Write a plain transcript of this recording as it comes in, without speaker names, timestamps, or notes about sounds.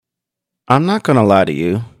I'm not going to lie to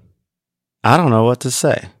you. I don't know what to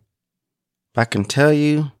say. But I can tell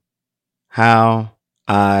you how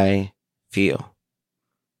I feel.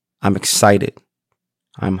 I'm excited.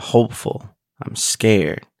 I'm hopeful. I'm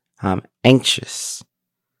scared. I'm anxious.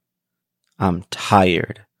 I'm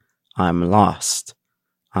tired. I'm lost.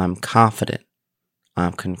 I'm confident.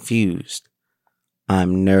 I'm confused.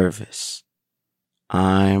 I'm nervous.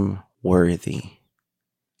 I'm worthy.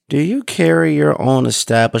 Do you carry your own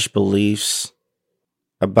established beliefs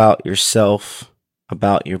about yourself,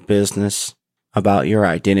 about your business, about your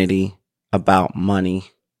identity, about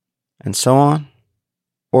money, and so on?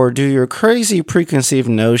 Or do your crazy preconceived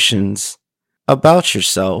notions about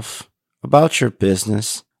yourself, about your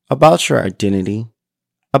business, about your identity,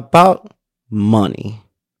 about money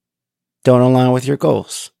don't align with your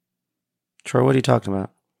goals? Troy, what are you talking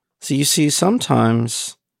about? So you see,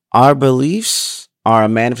 sometimes our beliefs are a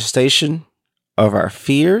manifestation of our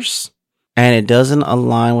fears, and it doesn't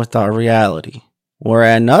align with our reality. Where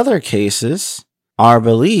in other cases, our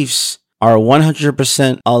beliefs are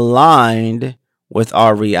 100% aligned with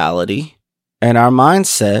our reality and our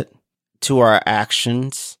mindset to our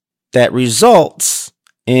actions that results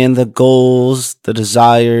in the goals, the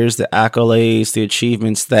desires, the accolades, the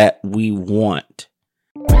achievements that we want.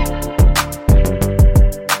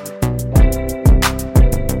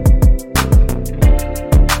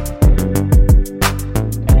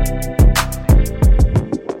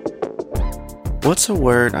 What's a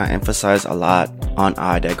word I emphasize a lot on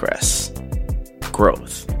I Digress?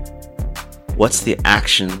 Growth. What's the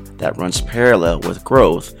action that runs parallel with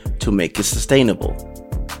growth to make it sustainable?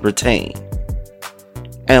 Retain.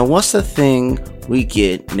 And what's the thing we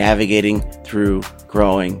get navigating through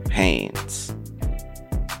growing pains?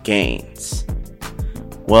 Gains.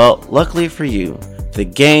 Well, luckily for you, the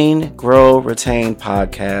Gain, Grow, Retain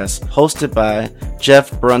podcast, hosted by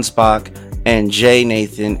Jeff Brunsbach and Jay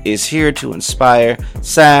Nathan, is here to inspire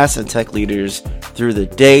SaaS and tech leaders through the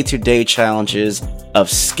day-to-day challenges of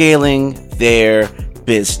scaling their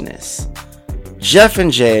business. Jeff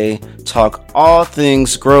and Jay talk all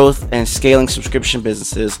things growth and scaling subscription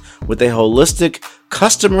businesses with a holistic,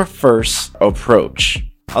 customer-first approach.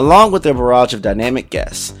 Along with a barrage of dynamic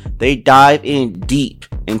guests, they dive in deep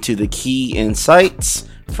into the key insights,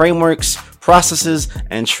 frameworks, processes,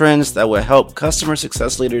 and trends that will help customer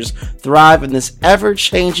success leaders thrive in this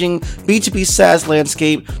ever-changing B2B SaaS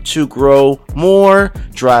landscape to grow more,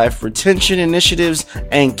 drive retention initiatives,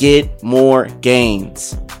 and get more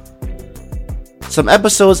gains. Some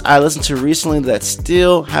episodes I listened to recently that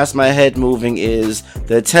still has my head moving is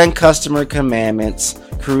the 10 Customer Commandments,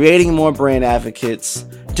 Creating More Brand Advocates,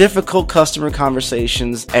 Difficult Customer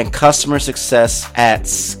Conversations, and Customer Success at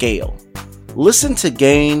Scale. Listen to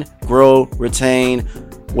Gain, Grow, Retain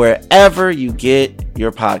wherever you get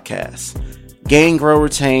your podcasts. Gain, Grow,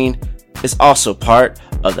 Retain is also part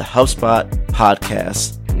of the HubSpot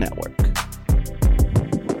Podcast Network.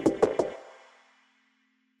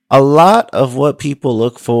 A lot of what people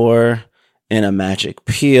look for in a magic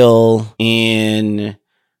pill, in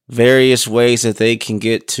various ways that they can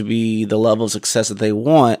get to be the level of success that they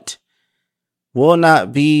want, will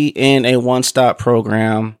not be in a one-stop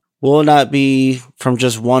program, will not be from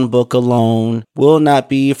just one book alone, will not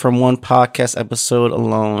be from one podcast episode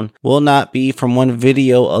alone, will not be from one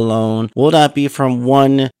video alone, will not be from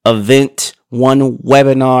one event, one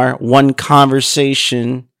webinar, one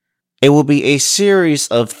conversation. It will be a series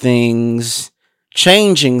of things,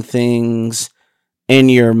 changing things in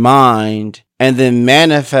your mind, and then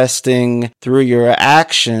manifesting through your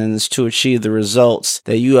actions to achieve the results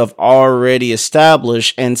that you have already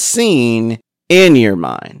established and seen in your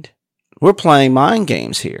mind. We're playing mind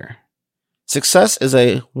games here. Success is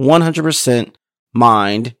a 100%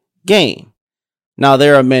 mind game. Now,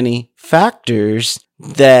 there are many factors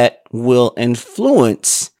that will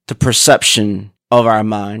influence the perception of our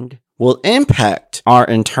mind, will impact our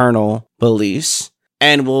internal beliefs,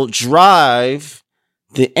 and will drive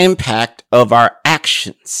the impact of our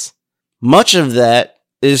actions. Much of that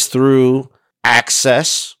is through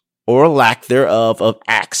access or lack thereof of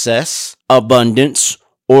access, abundance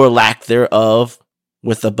or lack thereof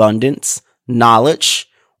with abundance, knowledge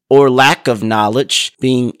or lack of knowledge,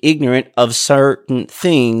 being ignorant of certain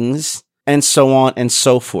things, and so on and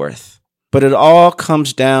so forth. But it all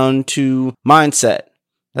comes down to mindset.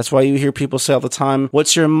 That's why you hear people say all the time,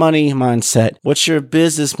 what's your money mindset? What's your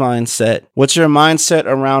business mindset? What's your mindset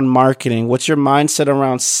around marketing? What's your mindset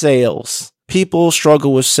around sales? People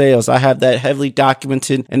struggle with sales. I have that heavily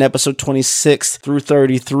documented in episode 26 through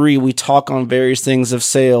 33. We talk on various things of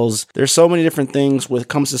sales. There's so many different things when it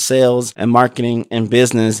comes to sales and marketing and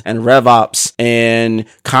business and RevOps and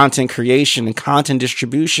content creation and content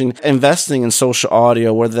distribution, investing in social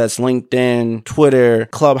audio, whether that's LinkedIn, Twitter,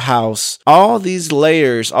 Clubhouse, all these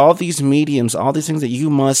layers, all these mediums, all these things that you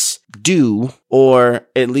must do or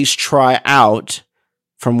at least try out.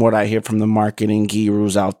 From what I hear from the marketing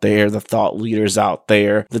gurus out there, the thought leaders out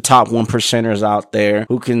there, the top 1%ers out there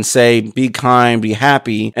who can say, be kind, be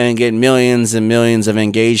happy, and get millions and millions of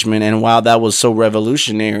engagement. And wow, that was so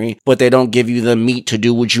revolutionary, but they don't give you the meat to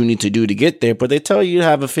do what you need to do to get there, but they tell you to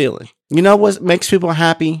have a feeling. You know what makes people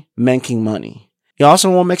happy? Making money. You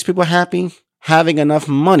also know what makes people happy? Having enough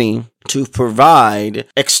money to provide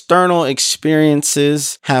external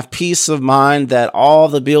experiences, have peace of mind that all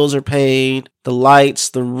the bills are paid, the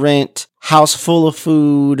lights, the rent, house full of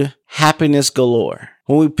food, happiness galore.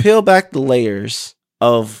 When we peel back the layers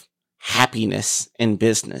of happiness in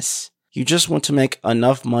business, you just want to make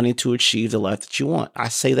enough money to achieve the life that you want. I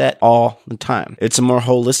say that all the time. It's a more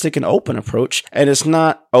holistic and open approach, and it's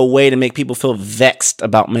not a way to make people feel vexed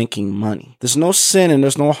about making money. There's no sin and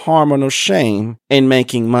there's no harm or no shame in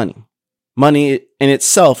making money. Money in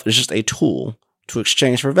itself is just a tool to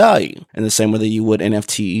exchange for value in the same way that you would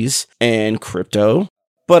NFTs and crypto,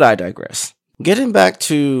 but I digress. Getting back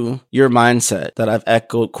to your mindset that I've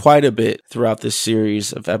echoed quite a bit throughout this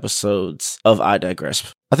series of episodes of I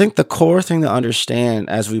Digress. I think the core thing to understand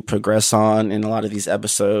as we progress on in a lot of these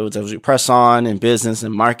episodes, as we press on in business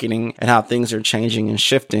and marketing and how things are changing and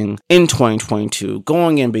shifting in 2022,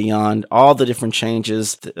 going and beyond all the different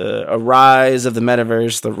changes, a rise of the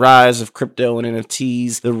metaverse, the rise of crypto and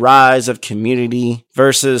NFTs, the rise of community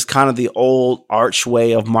versus kind of the old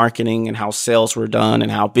archway of marketing and how sales were done and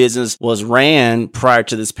how business was ran prior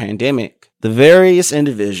to this pandemic. The various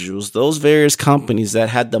individuals, those various companies that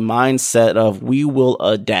had the mindset of we will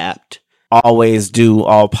adapt, always do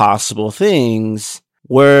all possible things,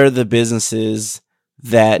 were the businesses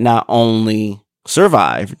that not only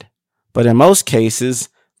survived, but in most cases,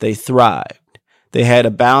 they thrived. They had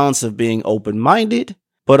a balance of being open-minded,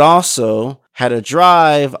 but also had a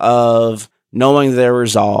drive of knowing their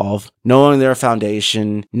resolve, knowing their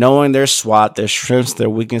foundation, knowing their SWOT, their strengths, their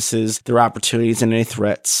weaknesses, their opportunities, and their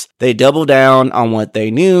threats. They doubled down on what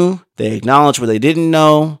they knew. They acknowledged what they didn't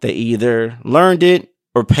know. They either learned it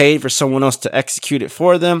or paid for someone else to execute it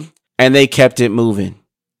for them, and they kept it moving.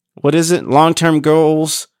 What is it? Long-term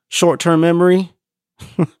goals, short-term memory?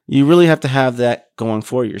 You really have to have that going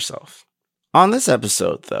for yourself. On this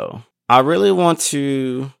episode, though, I really want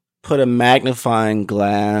to put a magnifying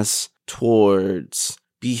glass towards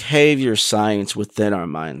behavior science within our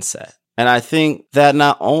mindset. And I think that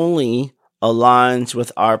not only aligns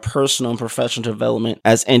with our personal and professional development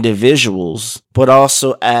as individuals, but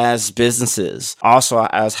also as businesses, also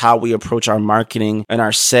as how we approach our marketing and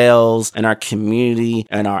our sales and our community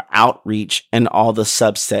and our outreach and all the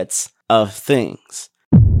subsets of things.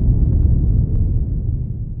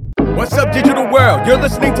 What's up, digital world? You're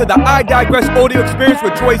listening to the I Digress audio experience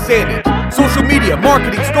with Troy Sandage. Social media,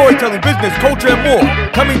 marketing, storytelling, business, culture, and more.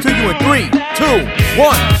 Coming to you in 3, 2,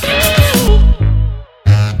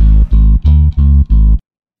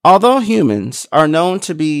 1. Although humans are known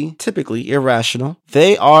to be typically irrational,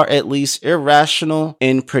 they are at least irrational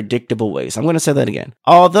in predictable ways. I'm going to say that again.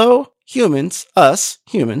 Although humans, us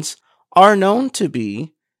humans, are known to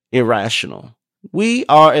be irrational, we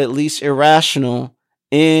are at least irrational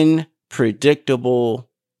in predictable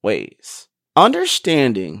ways.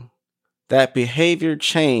 Understanding that behavior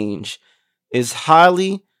change is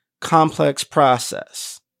highly complex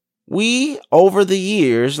process. We, over the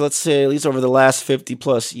years, let's say at least over the last 50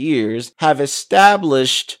 plus years, have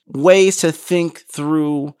established ways to think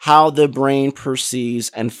through how the brain perceives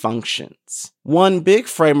and functions. One big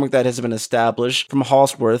framework that has been established from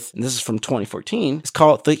Halsworth, and this is from 2014, is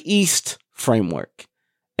called the E.A.S.T framework.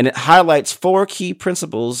 And it highlights 4 key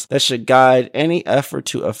principles that should guide any effort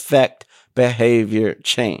to affect behavior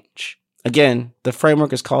change. Again, the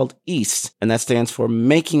framework is called E.A.S.T, and that stands for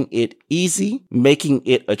making it easy, making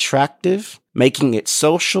it attractive, making it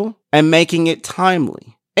social, and making it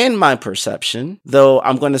timely. In my perception, though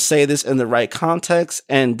I'm going to say this in the right context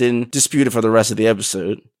and then dispute it for the rest of the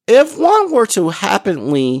episode, if one were to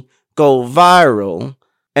happenly go viral,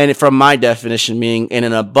 and from my definition meaning in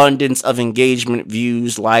an abundance of engagement,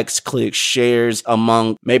 views, likes, clicks, shares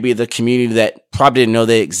among maybe the community that probably didn't know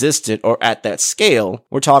they existed or at that scale,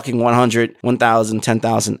 we're talking 100, 1,000,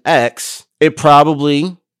 10,000x, it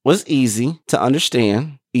probably was easy to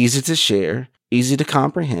understand, easy to share, easy to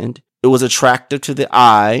comprehend. It was attractive to the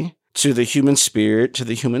eye to the human spirit, to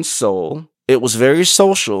the human soul. It was very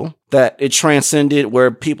social, that it transcended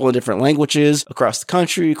where people in different languages across the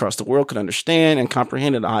country, across the world could understand and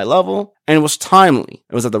comprehend at a high level. And it was timely.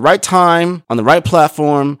 It was at the right time, on the right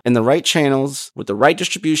platform, in the right channels, with the right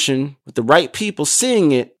distribution, with the right people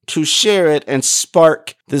seeing it to share it and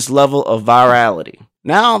spark this level of virality.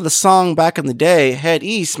 Now, the song back in the day, Head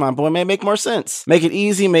East, my boy, may make more sense. Make it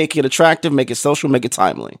easy, make it attractive, make it social, make it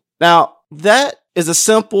timely. Now, that is a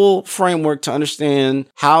simple framework to understand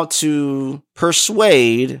how to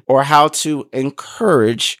persuade or how to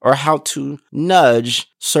encourage or how to nudge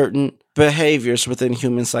certain behaviors within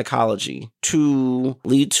human psychology to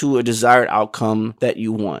lead to a desired outcome that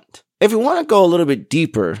you want. If you want to go a little bit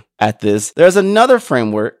deeper at this, there's another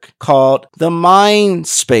framework called the mind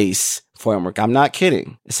space framework. I'm not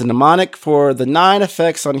kidding. It's a mnemonic for the 9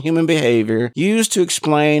 effects on human behavior used to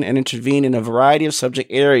explain and intervene in a variety of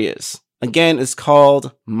subject areas. Again, it's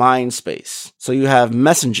called mind space. So you have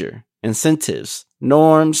messenger, incentives,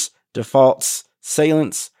 norms, defaults,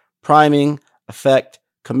 salience, priming, effect,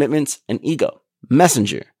 commitments, and ego.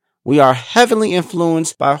 Messenger. We are heavily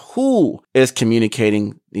influenced by who is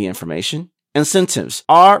communicating the information. Incentives.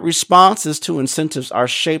 Our responses to incentives are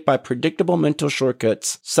shaped by predictable mental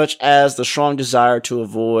shortcuts, such as the strong desire to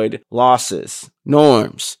avoid losses.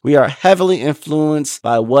 Norms. We are heavily influenced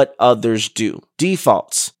by what others do.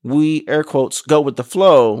 Defaults. We, air quotes, go with the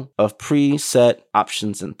flow of preset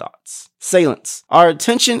options and thoughts. Salience. Our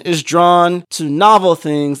attention is drawn to novel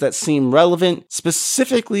things that seem relevant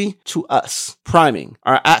specifically to us. Priming.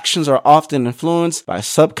 Our actions are often influenced by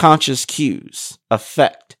subconscious cues.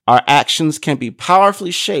 Effect. Our actions can be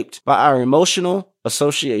powerfully shaped by our emotional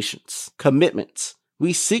associations. Commitments.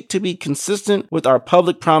 We seek to be consistent with our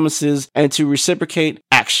public promises and to reciprocate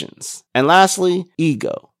actions. And lastly,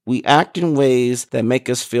 ego. We act in ways that make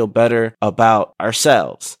us feel better about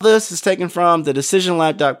ourselves. This is taken from the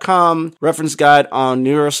decisionlab.com reference guide on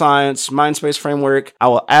neuroscience mindspace framework. I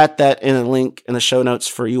will add that in a link in the show notes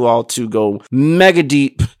for you all to go mega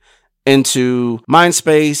deep into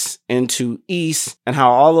mindspace, into E.A.S.T, and how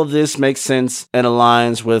all of this makes sense and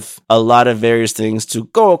aligns with a lot of various things to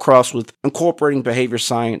go across with incorporating behavior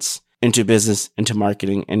science into business, into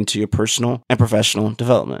marketing, into your personal and professional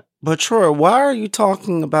development. But Troy, why are you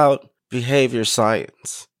talking about behavior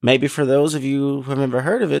science? Maybe for those of you who have never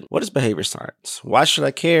heard of it, what is behavior science? Why should I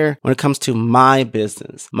care when it comes to my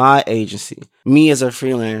business, my agency, me as a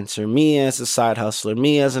freelancer, me as a side hustler,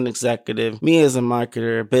 me as an executive, me as a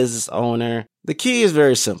marketer, business owner? The key is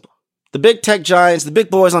very simple. The big tech giants, the big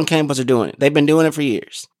boys on campus are doing it. They've been doing it for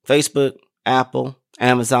years. Facebook, Apple,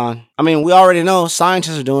 Amazon. I mean, we already know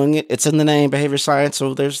scientists are doing it. It's in the name, behavior science,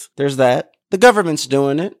 so there's that. The government's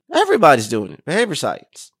doing it. Everybody's doing it. Behavior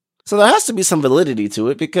science. So there has to be some validity to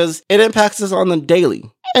it because it impacts us on the daily.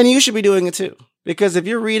 And you should be doing it too. Because if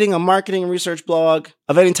you're reading a marketing and research blog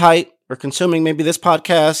of any type or consuming maybe this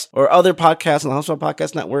podcast or other podcasts on the HubSpot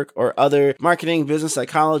Podcast Network or other marketing, business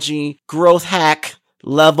psychology, growth hack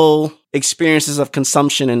level experiences of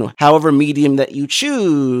consumption in however medium that you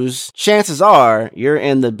choose, chances are you're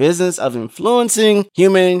in the business of influencing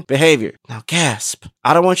human behavior. Now gasp.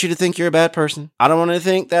 I don't want you to think you're a bad person. I don't want to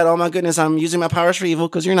think that, oh my goodness, I'm using my powers for evil,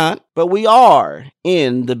 because you're not. But we are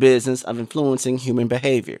in the business of influencing human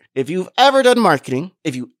behavior. If you've ever done marketing,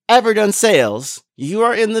 if you've ever done sales, you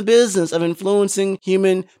are in the business of influencing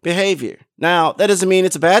human behavior. Now, that doesn't mean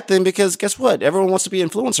it's a bad thing, because guess what? Everyone wants to be an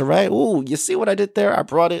influencer, right? Ooh, you see what I did there? I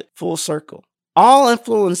brought it full circle. All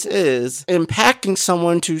influence is impacting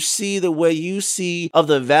someone to see the way you see of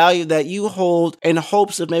the value that you hold in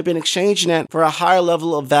hopes of maybe exchanging that for a higher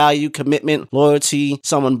level of value, commitment, loyalty,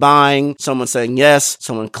 someone buying, someone saying yes,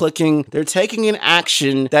 someone clicking. They're taking an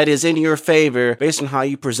action that is in your favor based on how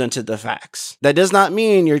you presented the facts. That does not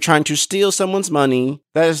mean you're trying to steal someone's money.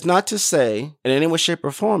 That is not to say in any way, shape,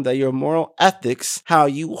 or form that your moral ethics, how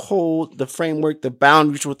you hold the framework, the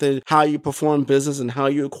boundaries within how you perform business and how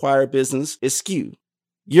you acquire business is skewed.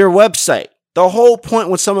 Your website. The whole point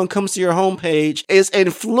when someone comes to your homepage is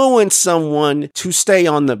influence someone to stay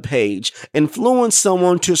on the page, influence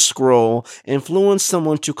someone to scroll, influence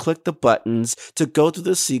someone to click the buttons, to go through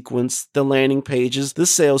the sequence, the landing pages, the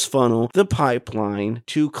sales funnel, the pipeline,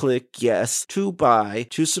 to click yes, to buy,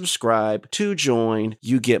 to subscribe, to join.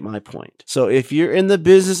 You get my point. So if you're in the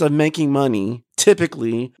business of making money,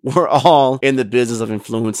 typically, we're all in the business of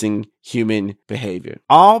influencing human behavior.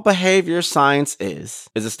 All behavior science is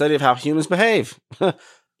a study of how humans behave.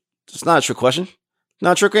 It's not a trick question,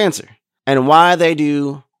 not a trick answer. And why they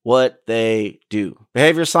do what they do.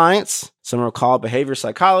 Behavior science, some are called behavior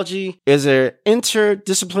psychology, is an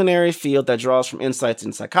interdisciplinary field that draws from insights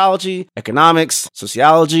in psychology, economics,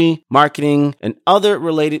 sociology, marketing, and other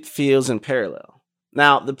related fields in parallel.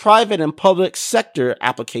 Now, the private and public sector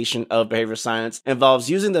application of behavior science involves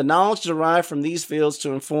using the knowledge derived from these fields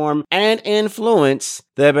to inform and influence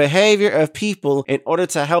the behavior of people in order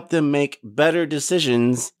to help them make better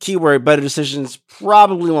decisions. Keyword better decisions,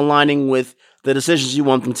 probably aligning with the decisions you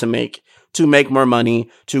want them to make more money,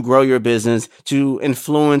 to grow your business, to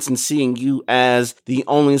influence and seeing you as the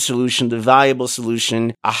only solution, the valuable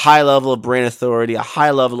solution, a high level of brand authority, a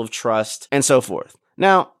high level of trust, and so forth.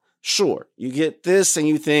 Now, sure, you get this and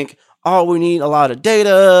you think, oh, we need a lot of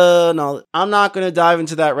data and all. I'm not going to dive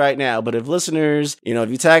into that right now, but if listeners, if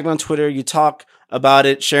you tag me on Twitter, you talk about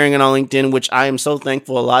it, sharing it on LinkedIn, which I am so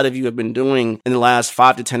thankful a lot of you have been doing in the last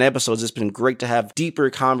 5 to 10 episodes. It's been great to have deeper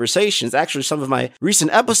conversations. Actually, some of my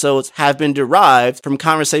recent episodes have been derived from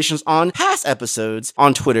conversations on past episodes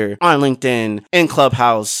on Twitter, on LinkedIn, in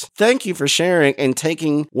Clubhouse. Thank you for sharing and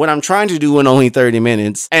taking what I'm trying to do in only 30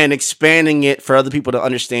 minutes and expanding it for other people to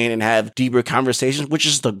understand and have deeper conversations, which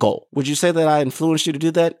is the goal. Would you say that I influenced you to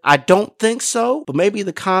do that? I don't think so, but maybe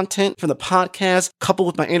the content from the podcast coupled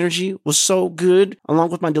with my energy was so good, along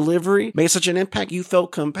with my delivery, made such an impact you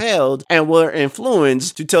felt compelled and were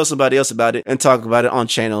influenced to tell somebody else about it and talk about it on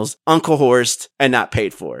channels uncoerced and not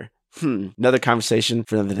paid for. Another conversation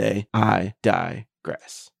for another day. I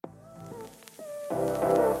digress.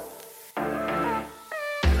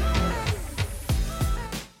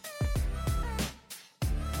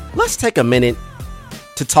 Let's take a minute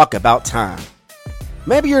to talk about time.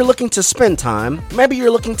 Maybe you're looking to spend time, maybe you're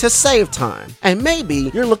looking to save time, and maybe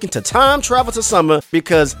you're looking to time travel to summer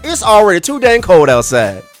because it's already too dang cold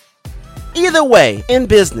outside. Either way, in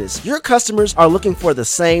business, your customers are looking for the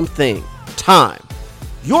same thing: time.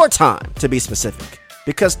 Your time, to be specific,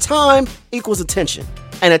 because time equals attention,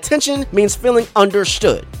 and attention means feeling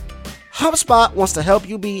understood. HubSpot wants to help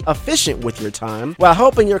you be efficient with your time while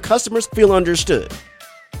helping your customers feel understood.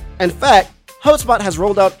 In fact, HubSpot has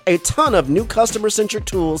rolled out a ton of new customer-centric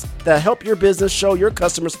tools that help your business show your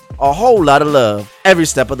customers a whole lot of love every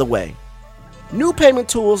step of the way. New payment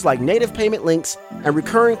tools like native payment links and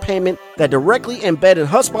recurring payment that directly embed in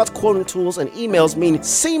HubSpot's quoting tools and emails mean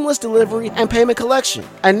seamless delivery and payment collection.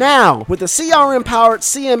 And now, with the CRM-powered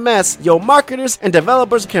CMS, your marketers and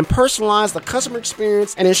developers can personalize the customer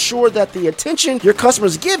experience and ensure that the attention your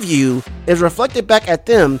customers give you is reflected back at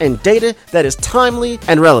them in data that is timely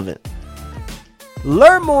and relevant.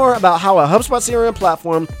 Learn more about how a HubSpot CRM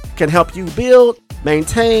platform can help you build,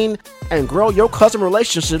 maintain, and grow your customer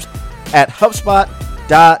relationships at HubSpot.com.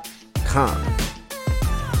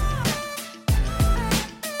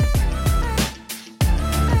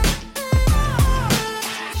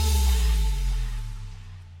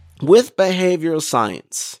 With behavioral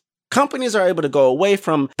science, companies are able to go away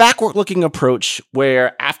from backward-looking approach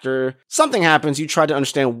where after something happens, you try to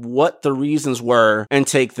understand what the reasons were and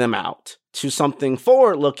take them out, to something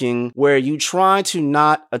forward-looking where you try to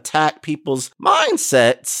not attack people's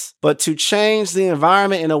mindsets, but to change the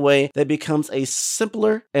environment in a way that becomes a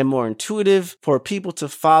simpler and more intuitive for people to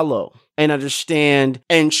follow and understand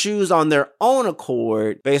and choose on their own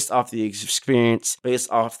accord based off the experience,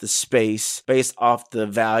 based off the space, based off the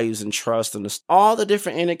values and trust and all the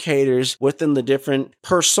different indicators within the different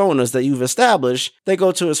personas that you've established. They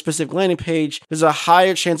go to a specific landing page. There's a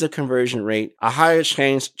higher chance of conversion rate, a higher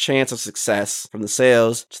chance of success from the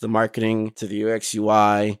sales to the marketing to the UX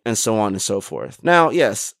UI and so on and so forth. Now,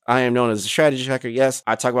 yes, I am known as a strategy hacker. Yes,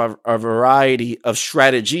 I talk about a variety of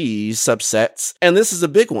strategies, subsets, and this is a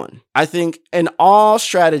big one. I think in all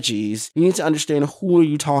strategies, you need to understand who are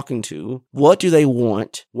you talking to? What do they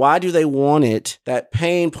want? Why do they want it? That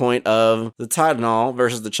pain point of the Tylenol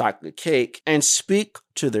versus the chocolate cake, and speak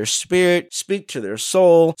to their spirit, speak to their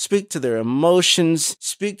soul, speak to their emotions,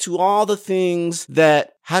 speak to all the things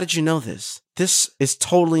that, how did you know this? This is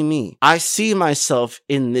totally me. I see myself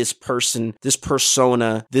in this person, this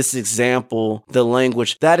persona, this example, the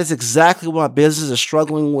language. That is exactly what my business is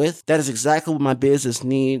struggling with. That is exactly what my business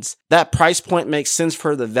needs. That price point makes sense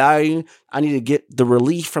for the value. I need to get the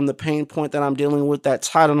relief from the pain point that I'm dealing with, that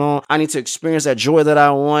Tylenol. I need to experience that joy that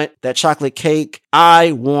I want, that chocolate cake.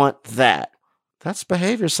 I want that. That's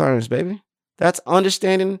behavior science, baby. That's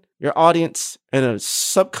understanding your audience at a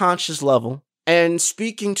subconscious level and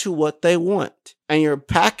speaking to what they want. And you're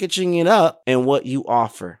packaging it up in what you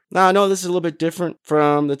offer. Now, I know this is a little bit different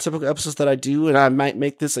from the typical episodes that I do, and I might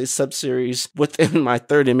make this a sub-series within my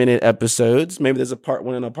 30-minute episodes. Maybe there's a part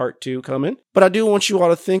 1 and a part 2 coming. But I do want you all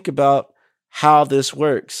to think about how this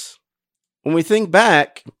works. When we think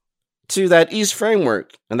back to that E.A.S.T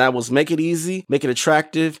framework, and that was make it easy, make it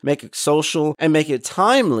attractive, make it social, and make it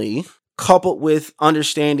timely, coupled with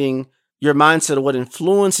understanding your mindset of what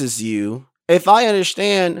influences you. If I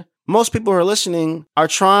understand most people who are listening are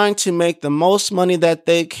trying to make the most money that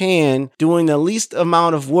they can, doing the least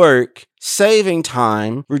amount of work, saving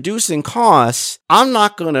time, reducing costs, I'm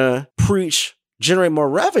not going to preach generate more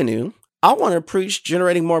revenue. I want to preach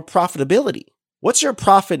generating more profitability. What's your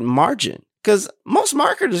profit margin? Because most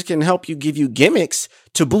marketers can help you give you gimmicks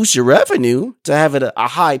to boost your revenue, to have it a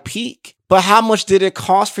high peak. But how much did it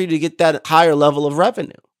cost for you to get that higher level of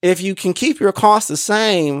revenue? If you can keep your costs the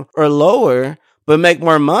same or lower, but make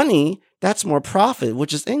more money, that's more profit,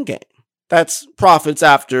 which is in-game. That's profits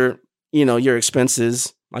after, your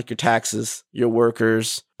expenses, like your taxes, your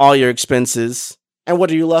workers, all your expenses. And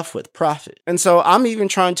what are you left with? Profit. And so I'm even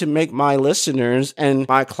trying to make my listeners and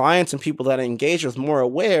my clients and people that I engage with more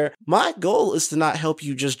aware. My goal is to not help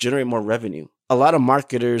you just generate more revenue. A lot of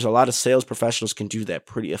marketers, a lot of sales professionals can do that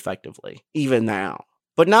pretty effectively, even now.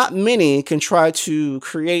 But not many can try to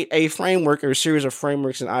create a framework or a series of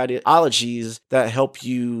frameworks and ideologies that help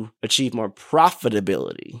you achieve more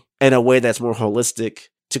profitability in a way that's more holistic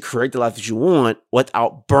to create the life that you want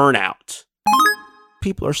without burnout.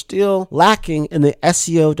 People are still lacking in the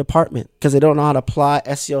SEO department because they don't know how to apply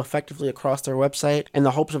SEO effectively across their website in the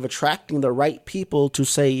hopes of attracting the right people to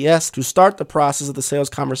say yes to start the process of the sales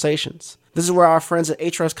conversations. This is where our friends at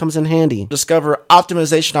E.A.S.T comes in handy. Discover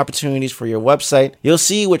optimization opportunities for your website. You'll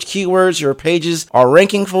see which keywords your pages are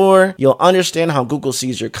ranking for. You'll understand how Google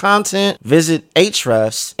sees your content. Visit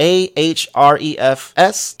Ahrefs,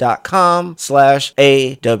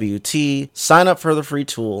 ahrefs.com/AWT. Sign up for the free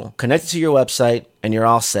tool. Connect it to your website and you're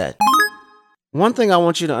all set. One thing I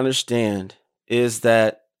want you to understand is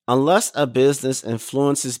that unless a business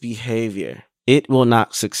influences behavior, it will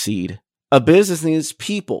not succeed. A business needs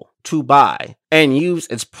people to buy and use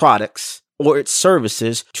its products or its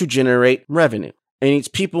services to generate revenue. It needs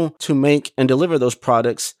people to make and deliver those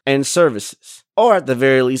products and services. Or at the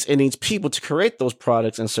very least, it needs people to create those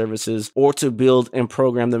products and services or to build and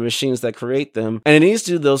program the machines that create them. And it needs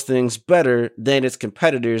to do those things better than its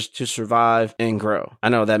competitors to survive and grow. I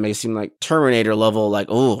know that may seem like Terminator level,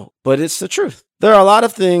 but it's the truth. There are a lot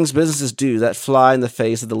of things businesses do that fly in the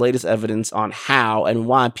face of the latest evidence on how and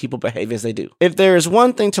why people behave as they do. If there is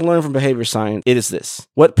one thing to learn from behavior science, it is this.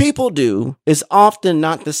 What people do is often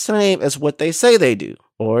not the same as what they say they do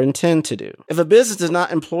or intend to do. If a business does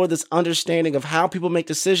not employ this understanding of how people make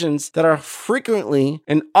decisions that are frequently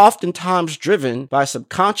and oftentimes driven by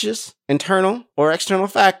subconscious, internal, or external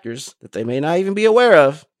factors that they may not even be aware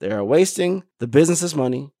of, they are wasting the business's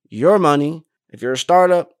money, your money. If you're a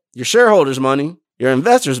startup, your shareholders' money, your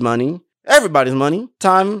investors' money, everybody's money,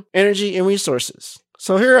 time, energy, and resources.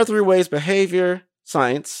 So here are 3 ways behavior,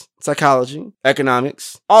 science, psychology,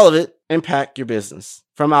 economics, all of it impact your business,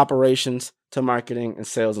 from operations to marketing and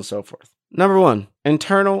sales and so forth. Number 1,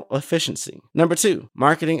 internal efficiency. Number 2,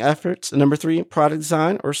 marketing efforts. And number 3, product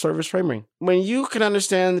design or service framing. When you can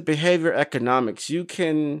understand behavior economics, you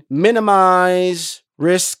can minimize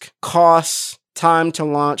risk, costs, time to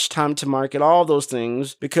launch, time to market, all those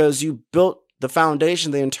things, because you built the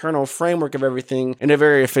foundation, the internal framework of everything in a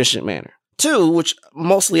very efficient manner. 2, which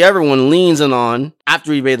mostly everyone leans in on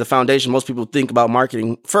after you made the foundation, most people think about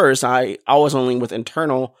marketing first. I always lean with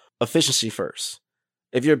internal efficiency first.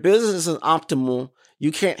 If your business isn't optimal,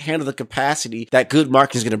 you can't handle the capacity that good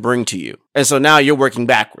marketing is going to bring to you. And so now you're working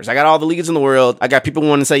backwards. I got all the leads in the world. I got people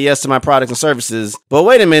wanting to say yes to my products and services. But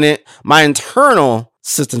wait a minute, my internal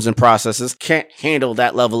systems and processes can't handle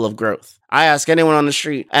that level of growth. I ask anyone on the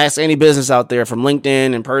street, ask any business out there from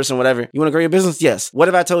LinkedIn, in person, whatever. You want to grow your business? Yes. What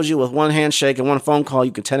if I told you with one handshake and one phone call,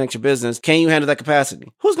 you can 10x your business? Can you handle that capacity?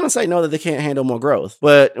 Who's going to say no that they can't handle more growth?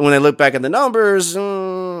 But when they look back at the numbers,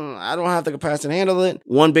 I don't have the capacity to handle it.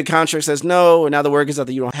 One big contract says no, and now the word is out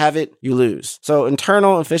that you don't have it, you lose. So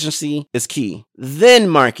internal efficiency is key. Then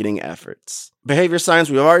marketing efforts. Behavior science,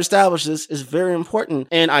 we've already established this, is very important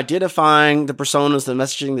in identifying the personas, the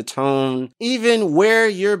messaging, the tone, even where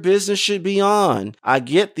your business should be on. I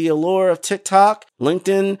get the allure of TikTok.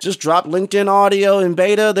 LinkedIn just dropped LinkedIn audio in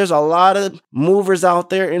beta. There's a lot of movers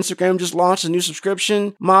out there. Instagram just launched a new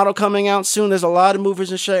subscription model coming out soon. There's a lot of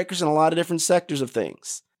movers and shakers in a lot of different sectors of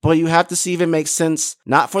things. but you have to see if it makes sense,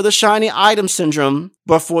 not for the shiny item syndrome,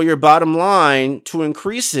 but for your bottom line to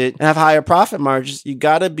increase it and have higher profit margins. You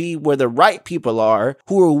got to be where the right people are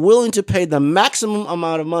who are willing to pay the maximum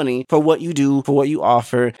amount of money for what you do, for what you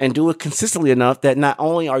offer, and do it consistently enough that not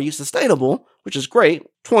only are you sustainable, which is great.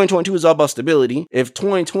 2022 is all about stability. If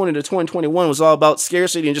 2020 to 2021 was all about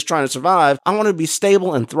scarcity and just trying to survive, I want to be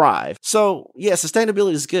stable and thrive. So yeah,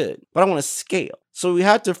 sustainability is good, but I want to scale. So we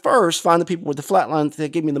had to first find the people with the flat line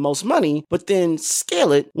that give me the most money, but then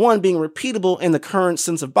scale it. One, being repeatable in the current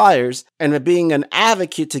sense of buyers, and being an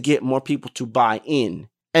advocate to get more people to buy in.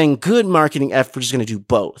 And good marketing effort is going to do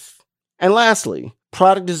both. And lastly,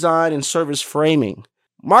 product design and service framing.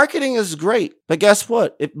 Marketing is great, but guess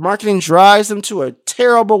what? If marketing drives them to a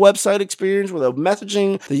terrible website experience where the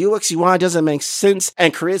messaging, the UX UI doesn't make sense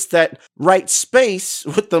and creates that right space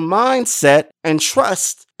with the mindset and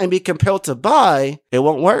trust and be compelled to buy, it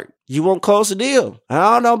won't work. You won't close the deal.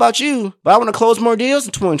 I don't know about you, but I want to close more deals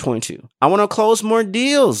in 2022. I want to close more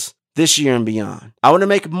deals this year and beyond. I want to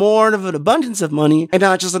make more of an abundance of money and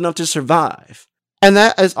not just enough to survive. And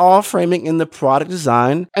that is all framing in the product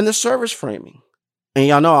design and the service framing. And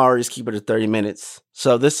y'all know I always keep it at 30 minutes.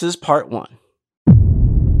 So this is part 1.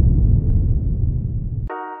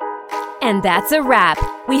 And that's a wrap.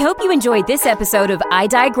 We hope you enjoyed this episode of I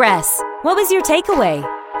Digress. What was your takeaway?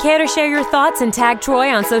 Care to share your thoughts and tag Troy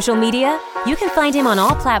on social media? You can find him on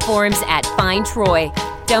all platforms at Find Troy.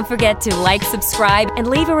 Don't forget to like, subscribe, and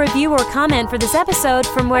leave a review or comment for this episode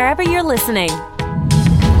from wherever you're listening.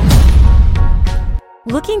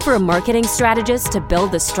 Looking for a marketing strategist to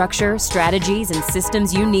build the structure, strategies, and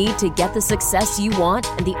systems you need to get the success you want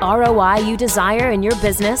and the ROI you desire in your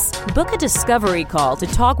business? Book a discovery call to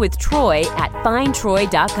talk with Troy at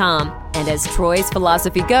findtroy.com. And as Troy's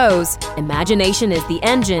philosophy goes, imagination is the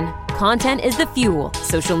engine, content is the fuel,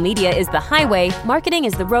 social media is the highway, marketing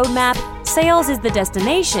is the roadmap, sales is the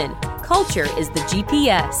destination, culture is the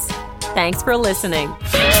GPS. Thanks for listening.